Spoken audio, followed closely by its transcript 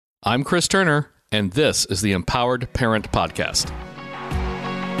I'm Chris Turner, and this is the Empowered Parent Podcast.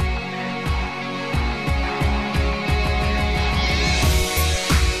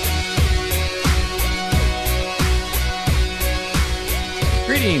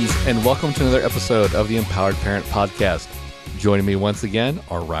 Greetings, and welcome to another episode of the Empowered Parent Podcast. Joining me once again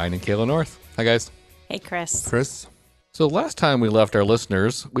are Ryan and Kayla North. Hi, guys. Hey, Chris. Chris? So last time we left our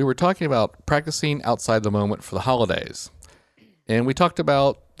listeners, we were talking about practicing outside the moment for the holidays. And we talked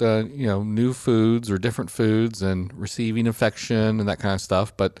about, new foods or different foods and receiving affection and that kind of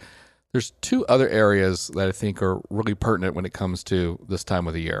stuff. But there's two other areas that I think are really pertinent when it comes to this time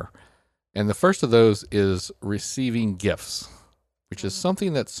of the year. And the first of those is receiving gifts, which is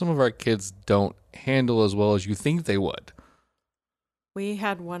something that some of our kids don't handle as well as you think they would. We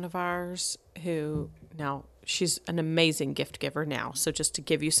had one of ours who, now she's an amazing gift giver now. So just to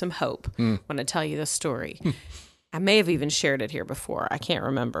give you some hope when I tell you this story. I may have even shared it here before. I can't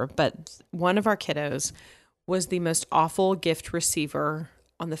remember. But one of our kiddos was the most awful gift receiver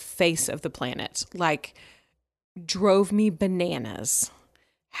on the face of the planet. Like, drove me bananas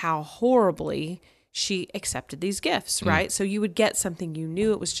how horribly she accepted these gifts, right? So you would get something, you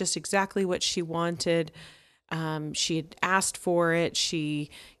knew it was just exactly what she wanted. She had asked for it. She,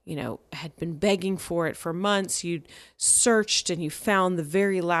 had been begging for it for months. You'd searched and you found the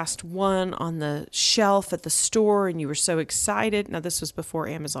very last one on the shelf at the store and you were so excited. Now, this was before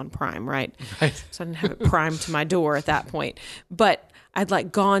Amazon Prime, right? So I didn't have it primed to my door at that point. But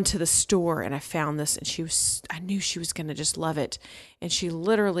I'd gone to the store and I found this and I knew she was going to just love it. And she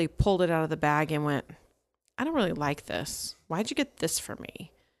literally pulled it out of the bag and went, I don't really like this. Why'd you get this for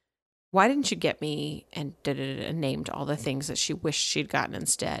me? Why didn't you get me, and named all the things that she wished she'd gotten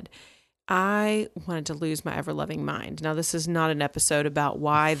instead. I wanted to lose my ever-loving mind. Now, this is not an episode about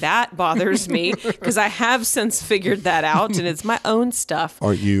why that bothers me, because I have since figured that out, and it's my own stuff.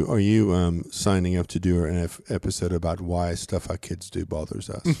 Are you signing up to do an episode about why stuff our kids do bothers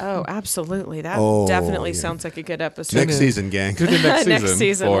us? Oh, absolutely. That definitely sounds like a good episode. Next season, gang. Next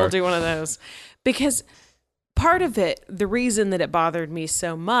season, we'll do one of those. Because part of it, the reason that it bothered me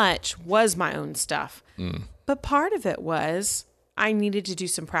so much was my own stuff. But part of it was I needed to do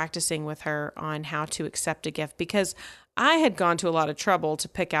some practicing with her on how to accept a gift, because I had gone to a lot of trouble to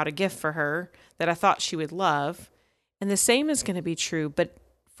pick out a gift for her that I thought she would love. And the same is going to be true, but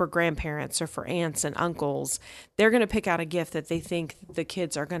for grandparents or for aunts and uncles, they're going to pick out a gift that they think the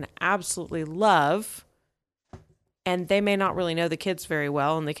kids are going to absolutely love. And they may not really know the kids very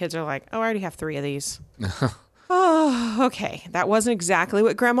well. And the kids are like, oh, I already have 3 of these. Oh, okay. That wasn't exactly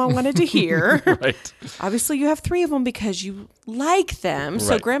what Grandma wanted to hear. Right. Obviously, you have 3 of them because you like them.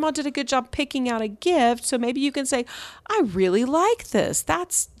 So Grandma did a good job picking out a gift. So maybe you can say, I really like this.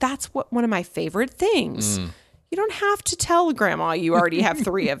 That's one of my favorite things. You don't have to tell Grandma you already have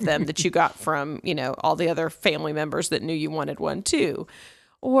 3 of them that you got from, all the other family members that knew you wanted one too.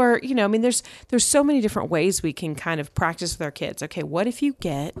 Or, there's so many different ways we can kind of practice with our kids. Okay, what if you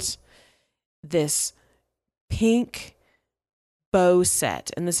get this pink bow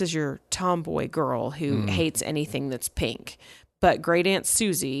set, and this is your tomboy girl who hates anything that's pink, but great Aunt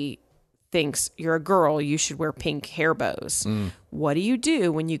Susie thinks you're a girl, you should wear pink hair bows. What do you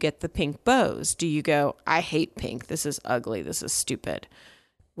do when you get the pink bows? Do you go, I hate pink, this is ugly, this is stupid?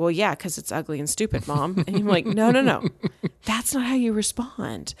 Well, yeah, because it's ugly and stupid, Mom. And you're like, no. That's not how you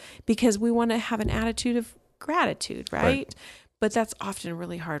respond, because we want to have an attitude of gratitude, right? But that's often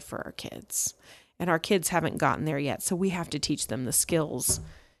really hard for our kids. And our kids haven't gotten there yet. So we have to teach them the skills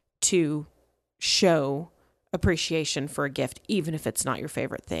to show appreciation for a gift, even if it's not your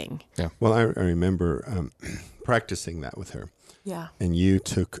favorite thing. Yeah. Well, I remember practicing that with her. Yeah. And you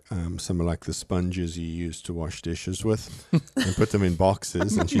took some of the sponges you used to wash dishes with and put them in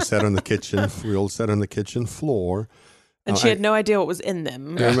boxes. And she sat on the kitchen. We all sat on the kitchen floor. And she had no idea what was in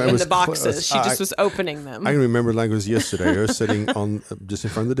them, in the boxes. She just was opening them. I remember like it was yesterday. I was sitting on just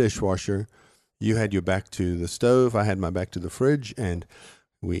in front of the dishwasher. You had your back to the stove. I had my back to the fridge. And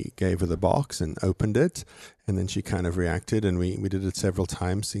we gave her the box and opened it. And then she kind of reacted. And we did it several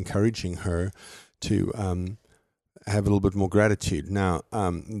times, encouraging her to have a little bit more gratitude. Now,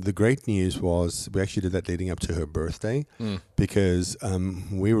 the great news was we actually did that leading up to her birthday because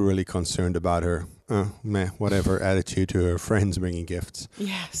we were really concerned about her whatever attitude to her friends bringing gifts.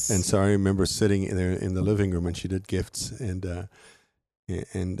 Yes. And so I remember sitting there in the living room and she did gifts, and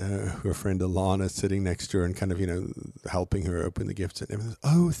her friend Alana sitting next to her and kind of, helping her open the gifts and everything.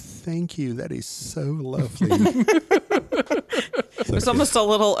 Oh, thank you. That is so lovely. It was almost a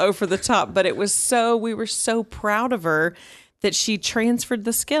little over the top, but we were so proud of her that she transferred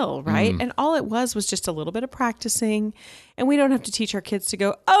the skill, right? And all it was just a little bit of practicing. And we don't have to teach our kids to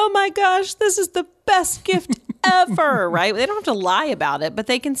go, oh my gosh, this is the best gift ever, right? They don't have to lie about it, but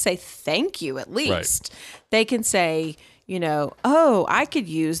they can say thank you at least. They can say, oh, I could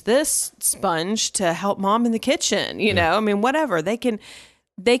use this sponge to help mom in the kitchen, you know? I mean, whatever. They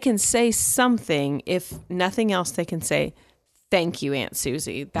can say something. If nothing else, they can say, thank you, Aunt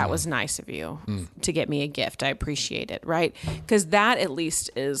Susie. That was nice of you to get me a gift. I appreciate it, right? Because that at least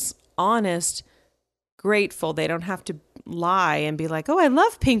is honest, grateful. They don't have to lie and be like, oh, I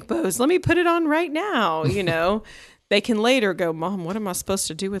love pink bows. Let me put it on right now, They can later go, Mom, what am I supposed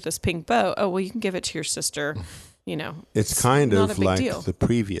to do with this pink bow? Oh, well, you can give it to your sister, It's kind not of a big like deal. the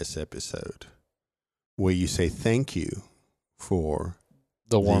previous episode where you say thank you for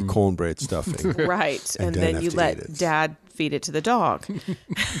The warm the cornbread stuffing. Right. And And don't then have you to eat let it. Dad feed it to the dog.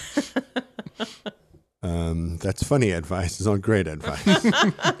 That's funny advice. It's not great advice.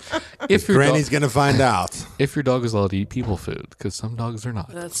 if your Granny's going to find out. if your dog is allowed to eat people food, because some dogs are not.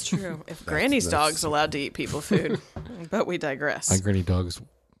 That's true. If Granny's dog's allowed to eat people food, but we digress. My granny dogs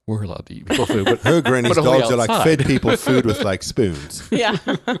were allowed to eat people food, but Her granny's But only dogs are like outside. fed people food with like spoons. Yeah.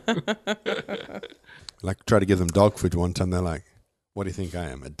 Like try to give them dog food one time. They're like, what do you think I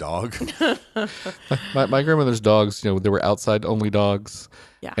am, a dog? my grandmother's dogs, they were outside only dogs.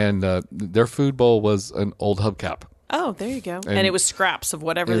 Yeah. And their food bowl was an old hubcap. Oh, there you go. And And it was scraps of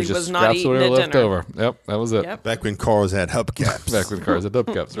whatever It he was was just not scraps eating whatever at left dinner. over. Yep, that was it. Yep. Back when cars had hubcaps. Back when cars had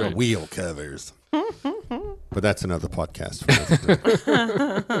hubcaps, right? Wheel covers. But that's another podcast. For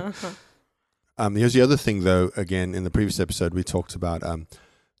another day. Here's the other thing, though. Again, in the previous episode, we talked about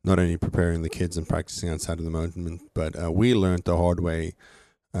not only preparing the kids and practicing outside of the moment, but we learned the hard way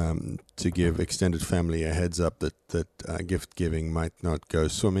to give extended family a heads up that gift giving might not go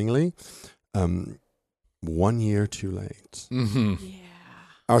swimmingly. 1 year too late. Mm-hmm. Yeah.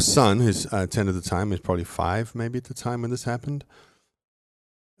 Our son, who's 10 at the time, is probably 5 maybe at the time when this happened.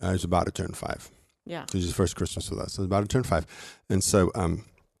 He was about to turn 5. Yeah. It was his first Christmas with us. So he was about to turn 5. And so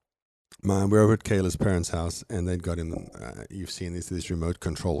we're over at Kayla's parents' house, and they'd got in, you've seen these remote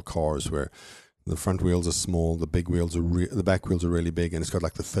control cars where the front wheels are small, the big wheels are the back wheels are really big, and it's got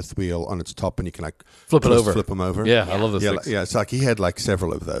like the fifth wheel on its top, and you can like Flip it over. flip them over. Yeah, I love those Yeah, things. yeah. It's like he had like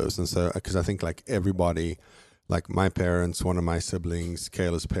several of those, and so because I think like everybody, like my parents, one of my siblings,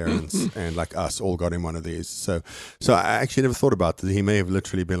 Kayla's parents, and like us, all got him one of these. So I actually never thought about that. He may have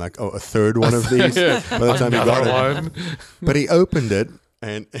literally been like, a third one of these by the time he got Another it. one. But he opened it.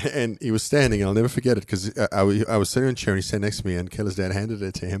 And he was standing, and I'll never forget it because I was sitting in a chair, and he sat next to me, and Kayla's dad handed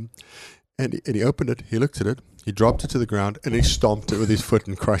it to him. And he opened it, he looked at it, he dropped it to the ground, and he stomped it with his foot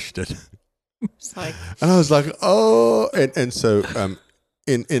and crushed it. It's like, And I was like, oh. And so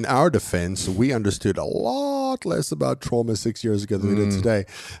in our defense, we understood a lot less about trauma 6 years ago than we did today.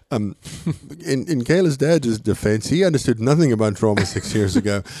 In Kayla's dad's defense, he understood nothing about trauma 6 years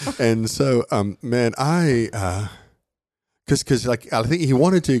ago. And so, man, Because like I think he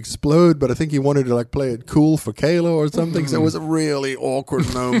wanted to explode, but I think he wanted to like play it cool for Kayla or something. So it was a really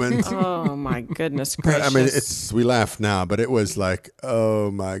awkward moment. oh my goodness gracious. I mean, we laugh now, but it was like,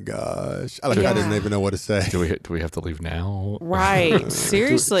 oh my gosh! I didn't even know what to say. Do we have to leave now? Right.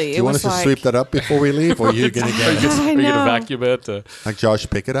 Seriously. Do you want us to sweep that up before we leave, or are you going to get it? Are you know. gonna vacuum it? Like Josh,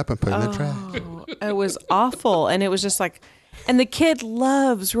 pick it up and put it in the trash. Oh, it was awful. And it was just like, and the kid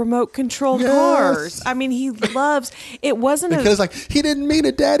loves remote control cars. I mean, he loves, it wasn't Because like he didn't mean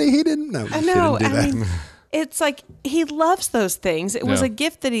it, Daddy. He didn't know. I know. Do I that. mean, it's like he loves those things. It was Yeah. a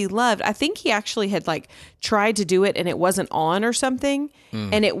gift that he loved. I think he actually had like tried to do it and it wasn't on or something,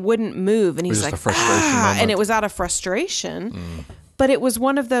 and it wouldn't move. And he's just like, a frustration moment. and it was out of frustration. But it was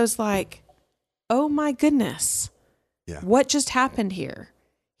one of those like, oh my goodness, Yeah. what just happened here?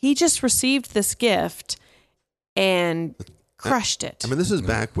 He just received this gift and crushed it. I mean, this is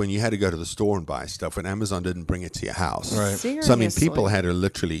back when you had to go to the store and buy stuff when Amazon didn't bring it to your house. Right. Seriously. So, I mean, people had to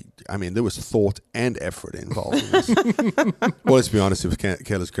literally, there was thought and effort involved in this. Well, let's be honest, if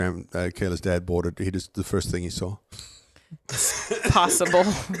Kayla's dad bought it, the first thing he saw. Possible.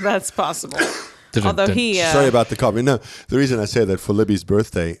 That's possible. Although he... Sorry about the copy. No, the reason I say that for Libby's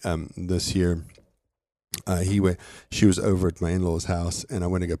birthday this year, she was over at my in-laws' house, and I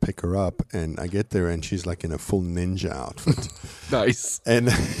went to go pick her up, and I get there, and she's like in a full ninja outfit. Nice. And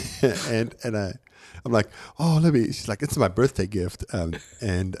I'm like, oh, Libby. She's like, it's my birthday gift. And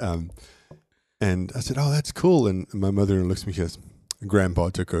I said, oh, that's cool. And my mother looks at me, she goes, Grandpa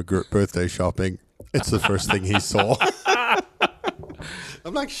took her birthday shopping. It's the first thing he saw.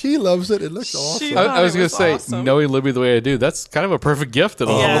 I'm like, she loves it. It looks awesome. She- I was it going was to say, awesome. knowing Libby the way I do, that's kind of a perfect gift in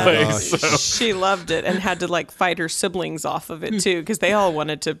a lot of ways. gosh. So. She loved it and had to like fight her siblings off of it too because they all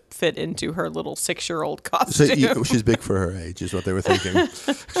wanted to fit into her little 6-year-old So costume. she's big for her age, is what they were thinking.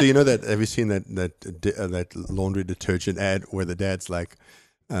 So you know that? Have you seen that laundry detergent ad where the dad's like,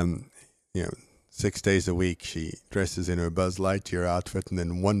 6 days a week she dresses in her Buzz Lightyear outfit, and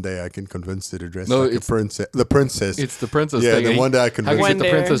then one day I can convince her to dress like a princess. The princess. It's the princess Yeah, thing. then one day I How convinced can you One get the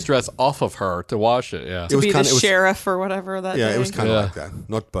day. princess dress off of her to wash it? Yeah. It was be the kinda- it was- sheriff or whatever that Yeah, day. it was kind of Yeah. like that.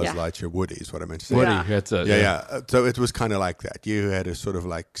 Not Buzz Yeah. Lightyear, Woody is what I meant to say. Woody, Yeah. that's it. Yeah. So it was kind of like that. You had to sort of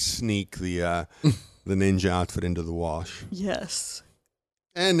like sneak the ninja outfit into the wash. Yes.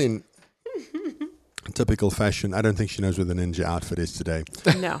 And in typical fashion, I don't think she knows where the ninja outfit is today.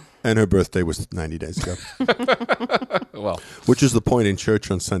 No. And her birthday was 90 days ago. Well, Which is the point in church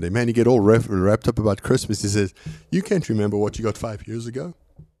on Sunday. Man, you get all wrapped up about Christmas. He says, you can't remember what you got 5 years ago.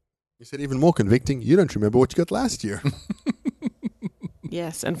 He said, even more convicting, you don't remember what you got last year.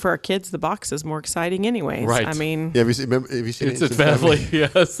 Yes, and for our kids, the box is more exciting anyways. Right. I mean, Yeah, have you seen it's it? a family.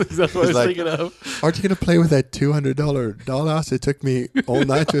 Yes, that's what I was like- thinking of. Aren't you going to play with that $200 dollhouse? It took me all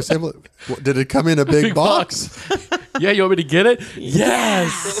night to assemble it. What, did it come in a big box? Yeah, you want me to get it?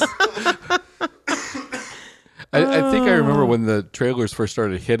 Yes. I think I remember when the trailers first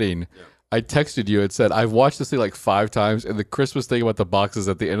started hitting. I texted you and said, I've watched this thing like 5 times, and the Christmas thing about the boxes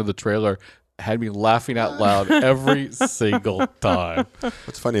at the end of the trailer had me laughing out loud every single time.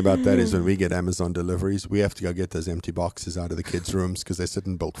 What's funny about that is when we get Amazon deliveries, we have to go get those empty boxes out of the kids' rooms because they sit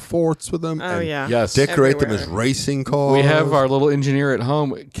and build forts with them. oh and yeah. Yes. decorate them as Everywhere. racing cars. We have our little engineer at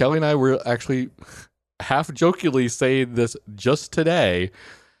home. Kelly and I were actually half jokingly saying this just today.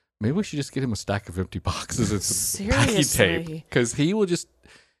 Maybe we should just get him a stack of empty boxes and some packing tape Seriously. because he will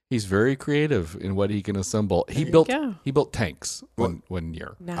he's very creative in what he can assemble. He you built go. tanks one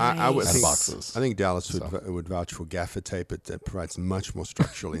year. Nice. I would And think, boxes. I think Dallas would vouch for gaffer tape. It provides much more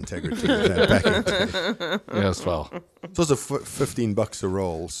structural integrity than that backing tape. Yes, well, It's also $15 a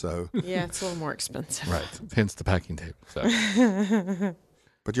roll, so Yeah, it's a little more expensive. right. Hence the packing tape. So.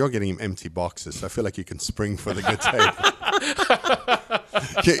 but you're getting him empty boxes. So I feel like you can spring for the good tape.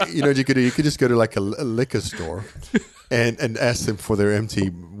 You know what you could do? You could just go to like a liquor store and ask them for their empty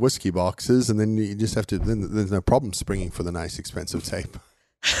whiskey boxes, and then you just have to. Then there's no problem springing for the nice expensive tape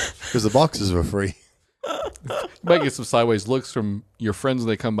because the boxes were free. You might get some sideways looks from your friends when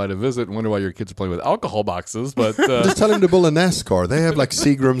they come by to visit and wonder why your kids are playing with alcohol boxes. But Just tell him to build a NASCAR. They have like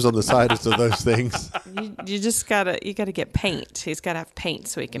Seagrams on the sides of those things. You just gotta get paint. He's gotta have paint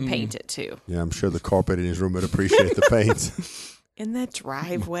so he can paint it too. Yeah, I'm sure the carpet in his room would appreciate the paint. In the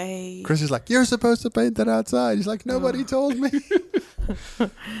driveway. Chris is like, "You're supposed to paint that outside." He's like, "Nobody told me."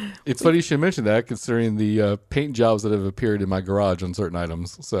 it's funny you should mention that, considering the paint jobs that have appeared in my garage on certain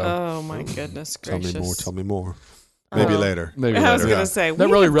items. So Oh my goodness Tell gracious. me more. Maybe later. maybe I was later. gonna say Not we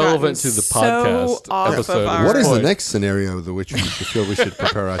really have relevant gotten to the so podcast off episode. Of our, What is the Point. next scenario that which you feel we should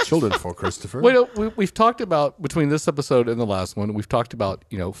prepare our children for, Christopher? Well, we've talked about, between this episode and the last one, we've talked about,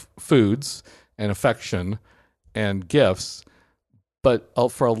 foods and affection and gifts. But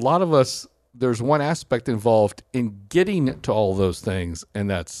for a lot of us, there's one aspect involved in getting to all those things, and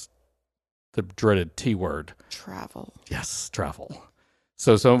that's the dreaded T word. travel. Yes, travel.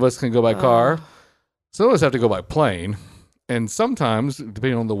 So some of us can go by car. Some of us have to go by plane. And sometimes,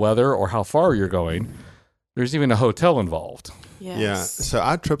 depending on the weather or how far you're going, there's even a hotel involved. Yes. Yeah. So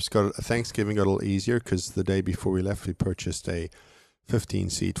our trips Thanksgiving got a little easier because the day before we left, we purchased a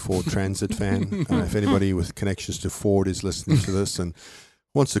 15-seat Ford Transit van. If anybody with connections to Ford is listening to this and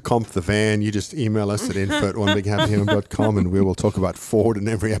wants to comp the van, you just email us at info@onebighappyhome.com and we will talk about Ford in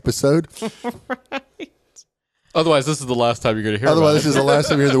every episode. Otherwise, this is the last time you're going to hear Otherwise, about this is the last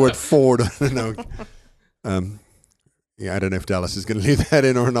time you hear the word Ford. No. Yeah, I don't know if Dallas is going to leave that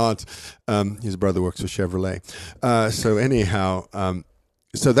in or not. His brother works for Chevrolet. So anyhow,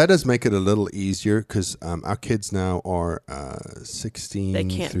 so that does make it a little easier because our kids now are 16. They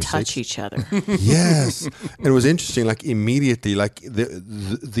can't through touch 6. each other. Yes, and it was interesting. Like immediately, like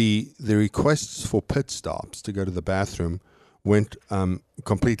the requests for pit stops to go to the bathroom went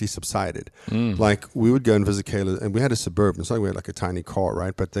completely subsided. Like we would go and visit Kayla, and we had a Suburban. It's like we had like a tiny car,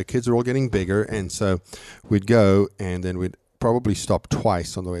 right? But the kids are all getting bigger, and so we'd go, and then we'd probably stop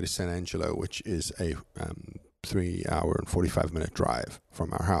twice on the way to San Angelo, which is a 3-hour and 45-minute drive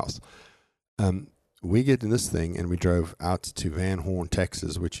from our house. We get in this thing, and we drove out to Van Horn,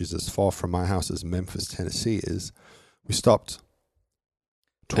 Texas, which is as far from my house as Memphis, Tennessee is. We stopped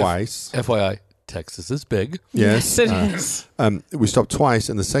twice. FYI, Texas is big. Yes, it is. we stopped twice,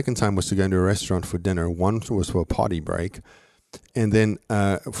 and the second time was to go into a restaurant for dinner. One was for a potty break, And then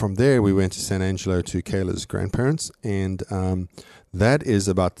from there, we went to San Angelo to Kayla's grandparents, and that is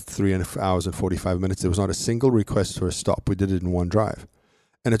about 3 hours and 45 minutes. There was not a single request for a stop. We did it in one drive.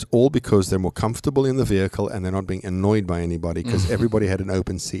 And it's all because they're more comfortable in the vehicle and they're not being annoyed by anybody because everybody had an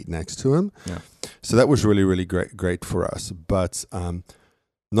open seat next to them. Yeah. So that was really, really great for us. But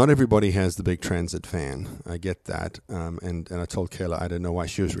not everybody has the big transit van. I get that. And I told Kayla I don't know why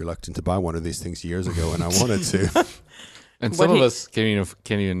she was reluctant to buy one of these things years ago, and I wanted to. And some of us can't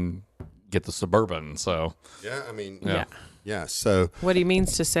even get the Suburban. So Yeah, I mean, Yeah. yeah. So What he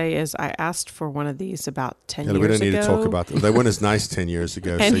means to say is, I asked for one of these about 10 Kayla, years ago. we don't need to talk about them. They weren't as nice 10 years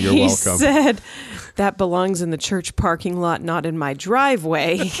ago, And so you're he welcome. said, that belongs in the church parking lot, not in my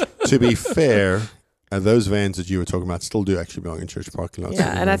driveway. To be fair, those vans that you were talking about still do actually belong in church parking lots.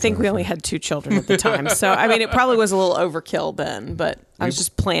 Yeah, and I think we only had 2 children at the time. So, I mean, it probably was a little overkill then, but I was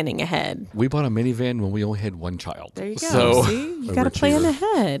just planning ahead. we bought a minivan when we only had one child. There you go. So See, you got to plan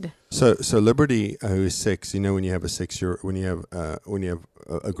ahead. So Liberty, who is 6, when you have when you have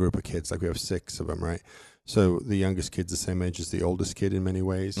a group of kids, like we have 6 of them, right? So the youngest kid's the same age as the oldest kid in many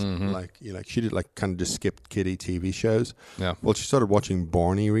ways. She did kind of just skipped kiddie TV shows. Yeah. Well, she started watching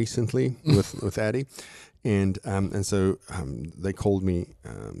Barney recently with Addie, and so they called me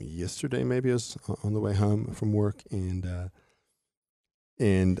yesterday, maybe I was on the way home from work, and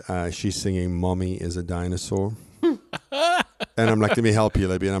she's singing "Mommy is a Dinosaur." And I'm like, let me help you,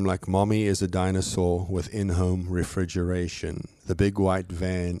 Libby. And I'm like, Mommy is a dinosaur with in-home refrigeration. The big white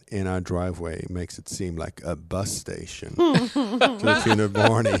van in our driveway makes it seem like a bus station. To the tune of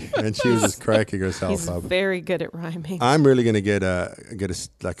Barney. And she was just cracking herself He's up. very good at rhyming. I'm really going to get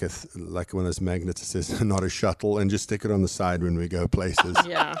like one of those magnets that says not a shuttle and just stick it on the side when we go places.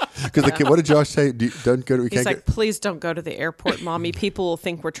 Yeah. Because the kid, what did Josh say? Don't go to, we He's can't like, please don't go to the airport, Mommy. People will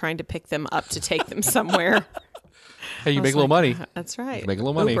think we're trying to pick them up to take them somewhere. hey, you I make was a little like, money. That's right. Make a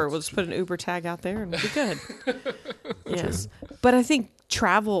little money. Uber. We'll just put an Uber tag out there and we'll be good. Yes. But I think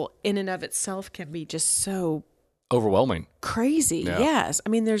travel in and of itself can be just so Overwhelming. crazy. Yeah. Yes. I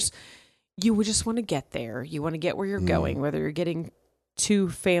mean, you would just want to get there. You want to get where you're going, whether you're getting to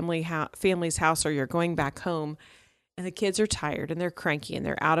family's house or you're going back home. And the kids are tired and they're cranky and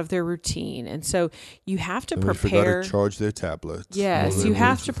they're out of their routine. And so you have to and we prepare. forgot to charge their tablets. Yes, you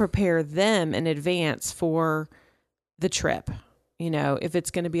have to prepare them in advance for the trip. If it's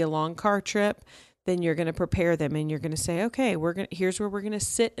going to be a long car trip, then you're going to prepare them and you're going to say, okay, here's where we're going to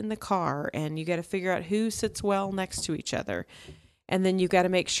sit in the car, and you got to figure out who sits well next to each other. And then you got to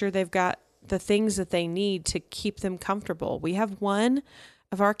make sure they've got the things that they need to keep them comfortable. We have one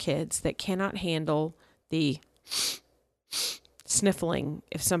of our kids that cannot handle the sniffling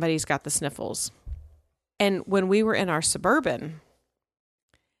if somebody's got the sniffles. And when we were in our Suburban,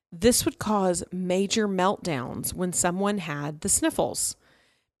 this would cause major meltdowns when someone had the sniffles,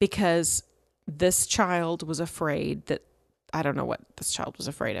 because this child was afraid that, I don't know what this child was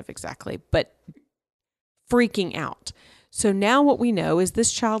afraid of exactly, but freaking out. So now what we know is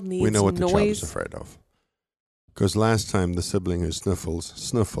this child needs noise. We know what the child is afraid of. Because last time the sibling who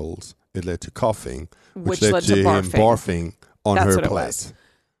sniffles, it led to coughing, which led to him barfing on That's her what it plate. was.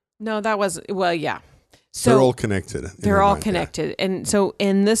 No, that was, well, yeah. So they're all connected. They're all connected. And so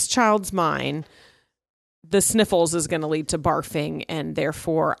in this child's mind, the sniffles is going to lead to barfing, and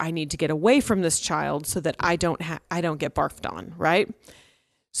therefore I need to get away from this child so that I don't get barfed on, right?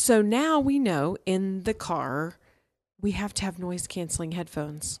 So now we know in the car we have to have noise canceling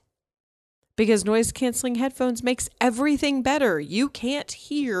headphones, because noise canceling headphones makes everything better. You can't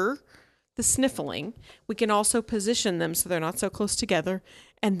hear the sniffling. We can also position them so they're not so close together,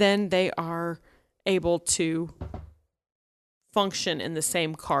 and then they are able to function in the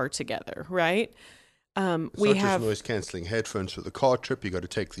same car together, right? We have noise cancelling headphones for the car trip. You got to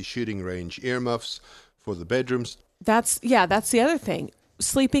take the shooting range earmuffs for the bedrooms. That's the other thing.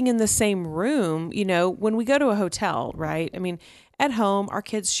 Sleeping in the same room, when we go to a hotel, right? I mean, at home, our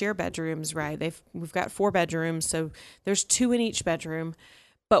kids share bedrooms, right? We've got 4 bedrooms, so there's 2 in each bedroom.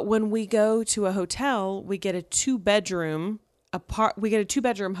 But when we go to a hotel, we get a 2-bedroom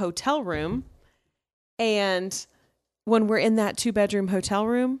hotel room. And when we're in that 2-bedroom hotel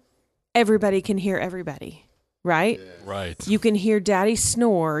room, everybody can hear everybody, right? Yeah. Right. You can hear Daddy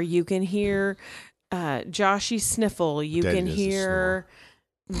snore. You can hear Joshy sniffle. You can hear,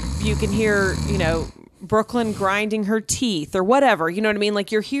 Brooklyn grinding her teeth or whatever. You know what I mean?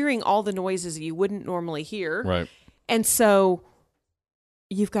 Like, you're hearing all the noises you wouldn't normally hear. Right. And so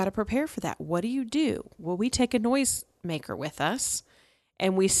you've got to prepare for that. What do? Well, we take a noise maker with us,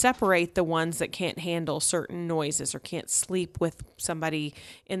 and we separate the ones that can't handle certain noises or can't sleep with somebody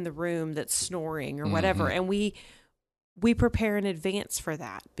in the room that's snoring or whatever. And we we prepare in advance for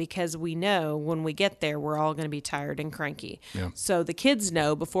that because we know when we get there, we're all going to be tired and cranky. Yeah. So the kids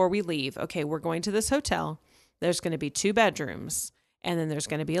know before we leave, okay, we're going to this hotel. There's going to be 2 bedrooms and then there's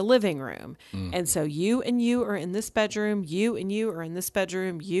going to be a living room. And so you and you are in this bedroom, you and you are in this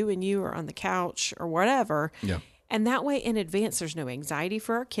bedroom, you and you are on the couch or whatever. Yeah. And that way in advance, there's no anxiety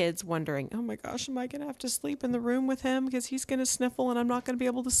for our kids wondering, oh my gosh, am I going to have to sleep in the room with him because he's going to sniffle and I'm not going to be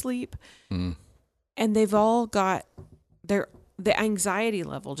able to sleep. And they've all got the anxiety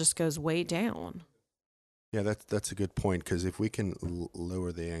level just goes way down. Yeah, that's a good point, because if we can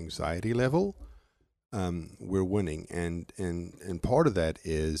lower the anxiety level, we're winning, and part of that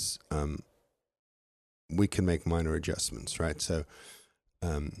is we can make minor adjustments, right? So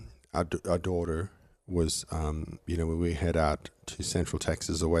our daughter was, when we head out to Central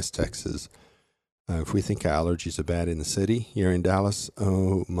Texas or West Texas, if we think our allergies are bad in the city here in Dallas,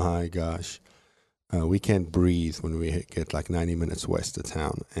 oh my gosh. We can't breathe when we get like 90 minutes west of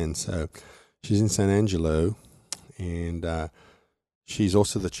town. And so she's in San Angelo, and she's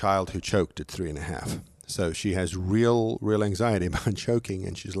also the child who choked at 3.5. So she has real anxiety about choking,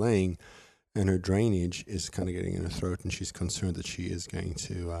 and she's laying, and her drainage is kind of getting in her throat, and she's concerned that she is going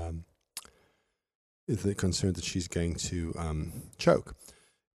to choke.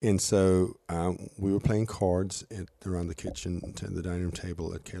 And so we were playing cards around the kitchen, to the dining room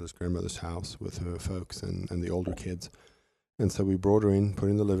table at Kayla's grandmother's house with her folks and the older kids. And so we brought her in, put her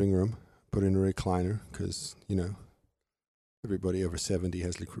in the living room, put her in a recliner, because, everybody over 70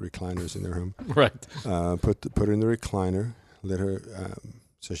 has recliners in their home. Right. Put her in the recliner, let her,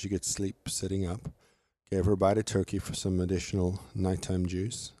 so she gets sleep sitting up. Gave her a bite of turkey for some additional nighttime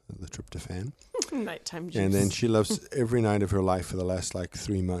juice, the tryptophan. Nighttime juice. And then she loves, every night of her life for the last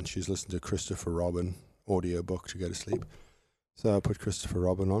 3 months, she's listened to Christopher Robin audiobook to go to sleep. So I put Christopher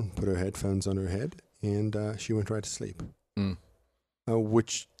Robin on, put her headphones on her head, and she went right to sleep.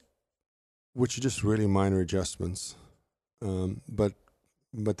 Which are just really minor adjustments. But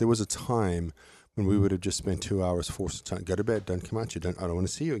there was a time when we would have just spent 2 hours forced to go to bed, don't come out, I don't want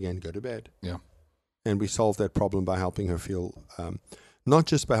to see you again, go to bed. Yeah. And we solved that problem by helping her feel, not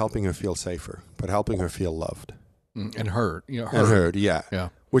just by helping her feel safer, but helping her feel loved. And heard. And heard, yeah. Yeah.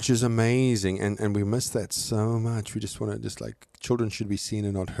 Which is amazing. And we miss that so much. We just want to, children should be seen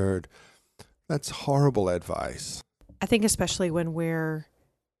and not heard. That's horrible advice. I think especially when we're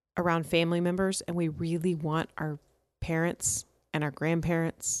around family members and we really want our parents and our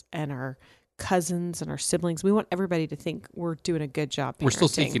grandparents and our cousins and our siblings, we want everybody to think we're doing a good job parenting. We're still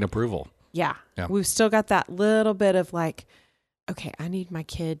seeking approval. Yeah. Yeah. We've still got that little bit of okay, I need my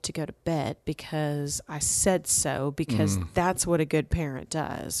kid to go to bed because I said so, because that's what a good parent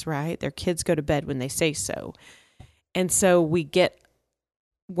does, right? Their kids go to bed when they say so. And so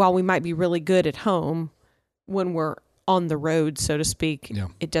while we might be really good at home, when we're on the road, so to speak,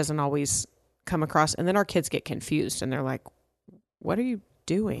 it doesn't always come across. And then our kids get confused and they're like, what are you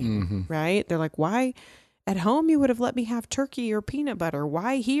doing? Right? They're like, why? At home, you would have let me have turkey or peanut butter.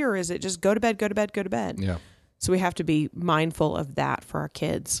 Why here is it just go to bed, go to bed, go to bed? Yeah. So we have to be mindful of that for our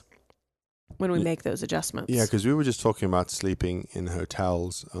kids when we make those adjustments. Yeah, because we were just talking about sleeping in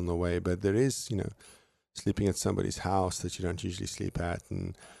hotels on the way, but there is, sleeping at somebody's house that you don't usually sleep at.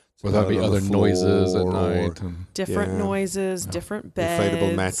 And well, there'll be other noises at night. Different noises, different beds.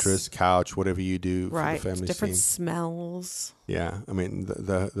 Inflatable mattress, couch, whatever you do for right. the family Different scene. Smells. Yeah, I mean,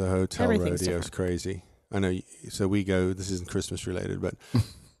 the hotel rodeo is crazy. I know. So we go. This isn't Christmas related, but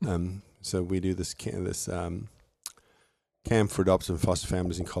so we do this camp for adoptive and foster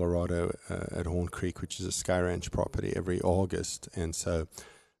families in Colorado at Horn Creek, which is a Sky Ranch property, every August. And so,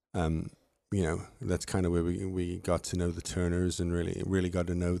 that's kind of where we got to know the Turners and really got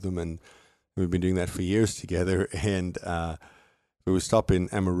to know them. And we've been doing that for years together. And we would stop in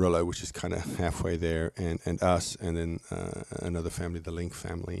Amarillo, which is kind of halfway there, and us, and then another family, the Link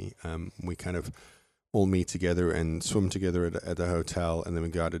family. We kind of all meet together and swim together at the hotel, and then we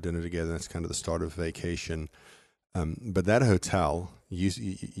go out to dinner together. That's kind of the start of vacation. But that hotel,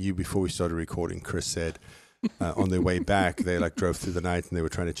 you before we started recording, Chris said on their way back, they drove through the night and they were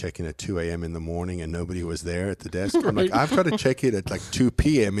trying to check in at 2 a.m. in the morning and nobody was there at the desk. I'm like, I've got to check in at 2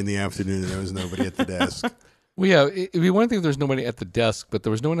 p.m. in the afternoon and there was nobody at the desk. Well, yeah, it'd be one thing if there's nobody at the desk, but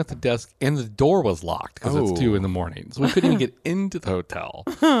there was no one at the desk and the door was locked because it's 2 in the morning. So we couldn't even get into the hotel.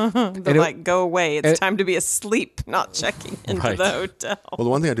 They're go away. It's time to be asleep, not checking into the hotel. Well,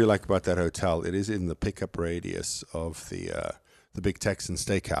 the one thing I do like about that hotel, it is in the pickup radius of the Big Texan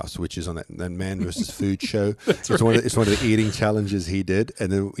Steakhouse, which is on that Man versus Food show. It's one of the eating challenges he did.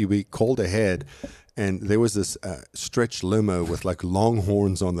 And then we called ahead. And there was this stretch limo with long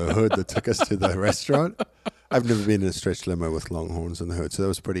horns on the hood that took us to the restaurant. I've never been in a stretch limo with Longhorns in the hood, so that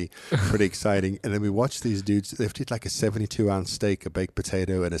was pretty exciting. And then we watched these dudes. They have to eat like a 72-ounce steak, a baked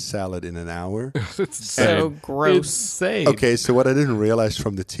potato, and a salad in an hour. It's So gross. insane. Okay, so what I didn't realize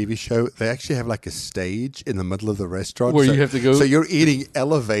from the TV show, they actually have like a stage in the middle of the restaurant Where so, you have to go. So you're eating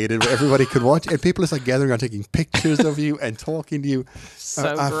elevated, where everybody can watch, and people is like gathering around, taking pictures of you and talking to you. So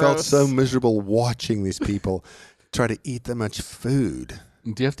I felt gross. so miserable watching these people try to eat that much food.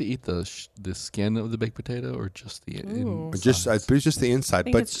 Do you have to eat the skin of the baked potato or just the Ooh. Just the inside, I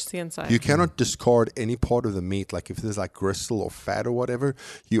think but it's just the inside. you cannot discard any part of the meat. Like if there's like gristle or fat or whatever,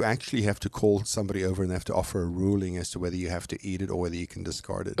 you actually have to call somebody over and they have to offer a ruling as to whether you have to eat it or whether you can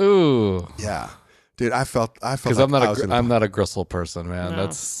discard it. Ooh. Yeah, dude, I felt Because like I'm not a gristle person, man. No,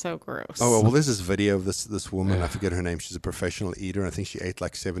 That's so gross. Oh, well, there's this video of this woman. I forget her name. She's a professional eater. I think she ate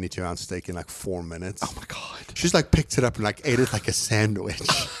like 72-ounce steak in like 4 minutes. oh my god. She's like picked it up and like ate it like a sandwich.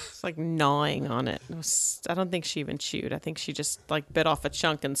 It's like gnawing on it. I don't think she even chewed. I think she just like bit off a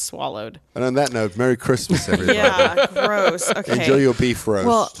chunk and swallowed. And on that note, Merry Christmas, everybody. Yeah, gross. Okay. Enjoy your beef roast.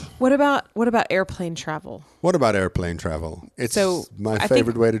 Well, what about airplane travel? What about airplane travel? It's So, my I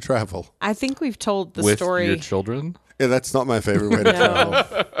favorite think- way to travel. I think we've told the With story. your children? Yeah, that's not my favorite way to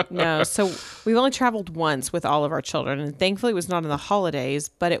travel. No. So we've only traveled once with all of our children, and thankfully it was not in the holidays,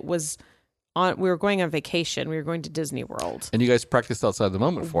 but it was we were going on vacation. We were going to Disney World. And you guys practiced outside the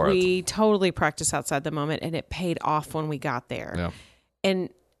moment for it. We totally practiced outside the moment, and it paid off when we got there. Yeah. And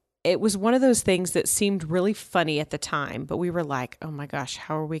it was one of those things that seemed really funny at the time, but we were like, oh my gosh,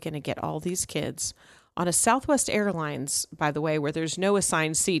 how are we going to get all these kids on a Southwest Airlines, by the way, where there's no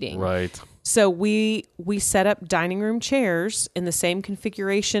assigned seating? Right. So we set up dining room chairs in the same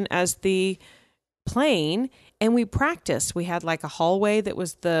configuration as the plane, and we practiced. We had like a hallway that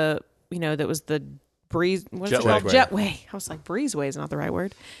was the breeze. What's it called? Jetway. I was like, breezeway is not the right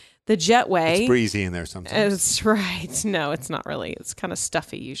word. The jetway. It's breezy in there sometimes. That's right. No, it's not really. It's kind of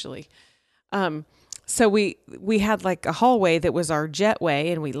stuffy usually. So we had like a hallway that was our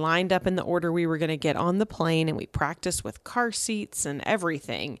jetway, and we lined up in the order we were going to get on the plane, and we practiced with car seats and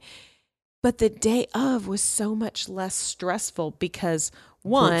everything. But the day of was so much less stressful because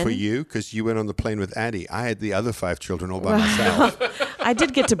one, for you, because you went on the plane with Addie. I had the other 5 children all by myself. I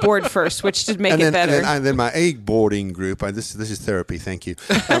did get to board first, which did make it better. And then my A boarding group, this is therapy, thank you.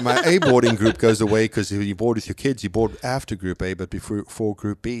 My A boarding group goes away because if you board with your kids, you board after Group A, but before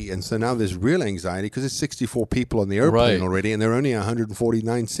Group B. And so now there's real anxiety because there's 64 people on the airplane Right. already, and there are only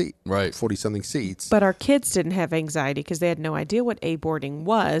 149 seats, Right. 40-something seats. But our kids didn't have anxiety because they had no idea what A boarding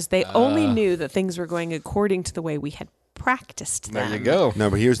was. They only knew that things were going according to the way we had practiced them. There you go.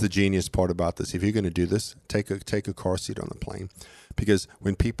 No, but here's the genius part about this. If you're going to do this, take a car seat on the plane. Because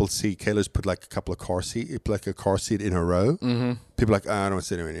when people see Kayla's put like a couple of car seat in a row, people are like, I don't want to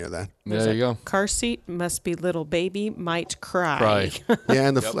sit anywhere near that. There you go. Car seat must be little baby might cry. Yeah,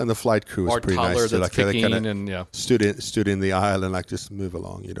 and the flight crew is Or pretty toddler nice. So, that's like, they kicking kinda and yeah. stood in the aisle and like just move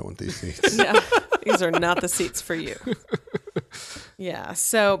along. You don't want these seats. Yeah, these are not the seats for you. Yeah.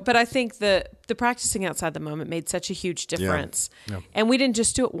 So, but I think the practicing outside the moment made such a huge difference. Yeah. And we didn't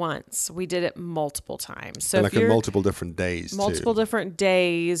just do it once. We did it multiple times. So And if like in you're multiple different days. multiple too. different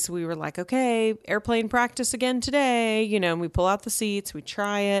days, we were like, okay, airplane practice again today, and we pull out the seats, we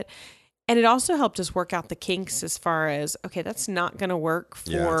try it. And it also helped us work out the kinks as far as, okay, that's not going to work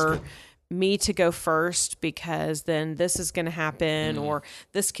Yeah, that's for good. me to go first because then this is going to happen or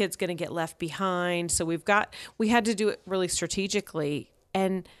this kid's going to get left behind. So we had to do it really strategically.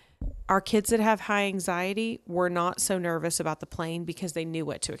 And our kids that have high anxiety were not so nervous about the plane because they knew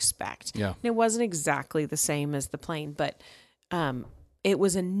what to expect. Yeah. And it wasn't exactly the same as the plane, but it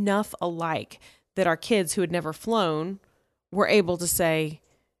was enough alike that our kids who had never flown were able to say,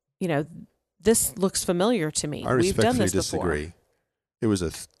 this looks familiar to me. I We've done respectfully this disagree. before. It was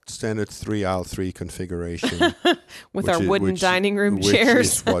a standard 3 3 configuration. With which our is- wooden which- dining room which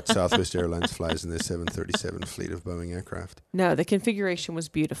chairs. is what Southwest Airlines flies in their 737 fleet of Boeing aircraft. No, the configuration was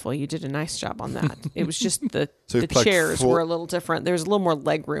beautiful. You did a nice job on that. It was just the So the we've plugged chairs were a little different. There was a little more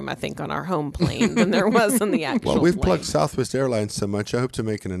leg room, I think, on our home plane than there was on the actual Well, we've plane. plugged Southwest Airlines so much. I hope to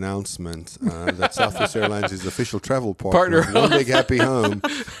make an announcement that Southwest Airlines is the official travel partner of One Big Happy Home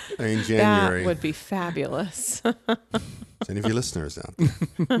in January. That would be fabulous. Any of your listeners out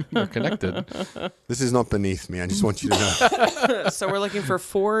there? You're connected. This is not beneath me. I just want you to know. So we're looking for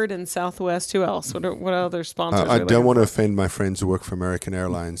Ford and Southwest. Who else? What other sponsors? I don't want to offend my friends who work for American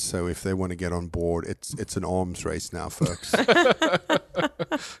Airlines, so if they want to get on board, it's an arms race now, folks.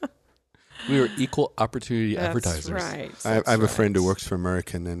 We are equal opportunity That's advertisers. right. I have a friend who works for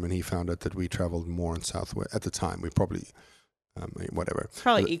American, and when he found out that we traveled more in Southwest at the time, we probably whatever. It's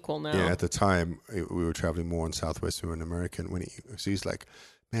probably equal now. Yeah, at the time we were traveling more on Southwest. We were an American. So he's like,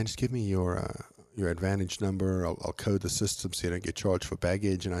 man, just give me your Advantage number. I'll code the system so you don't get charged for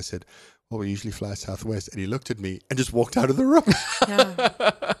baggage. And I said, well, we usually fly Southwest. And he looked at me and just walked out of the room. Yeah.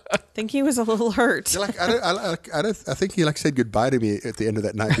 I think he was a little hurt. Like, I think he said goodbye to me at the end of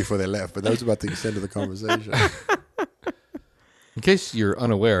that night before they left. But that was about the extent of the conversation. In case you're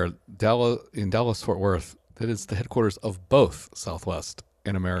unaware, in Dallas, Fort Worth, that is the headquarters of both Southwest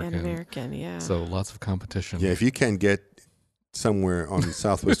and American. And American, yeah. So lots of competition. Yeah, if you can get somewhere on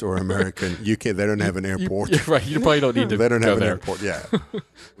Southwest or American, they don't have an airport. Right, you probably don't need to They don't go have an there. airport, yeah.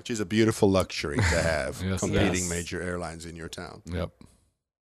 Which is a beautiful luxury to have, Yes, competing yes. major airlines in your town. Yep.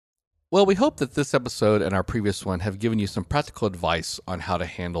 Well, we hope that this episode and our previous one have given you some practical advice on how to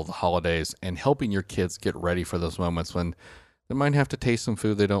handle the holidays and helping your kids get ready for those moments when they might have to taste some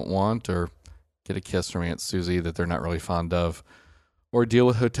food they don't want, or get a kiss from Aunt Susie that they're not really fond of, or deal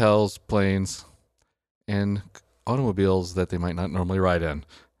with hotels, planes, and automobiles that they might not normally ride in.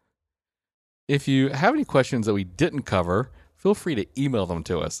 If you have any questions that we didn't cover, feel free to email them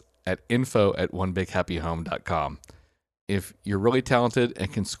to us at info@onebighappyhome.com. If you're really talented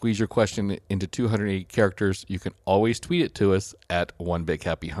and can squeeze your question into 280 characters, you can always tweet it to us at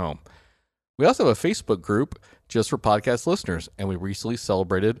onebighappyhome. We also have a Facebook group just for podcast listeners, and we recently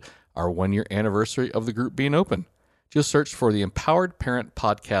celebrated our 1-year anniversary of the group being open. Just search for the Empowered Parent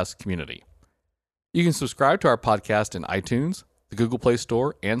Podcast Community. You can subscribe to our podcast in iTunes, the Google Play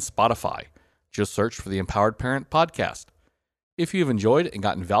Store, and Spotify. Just search for the Empowered Parent Podcast. If you have enjoyed and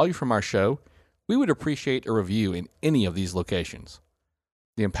gotten value from our show, we would appreciate a review in any of these locations.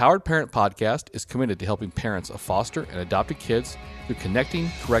 The Empowered Parent Podcast is committed to helping parents of foster and adopted kids through connecting,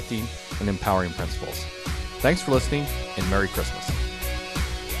 correcting, and empowering principles. Thanks for listening, and Merry Christmas.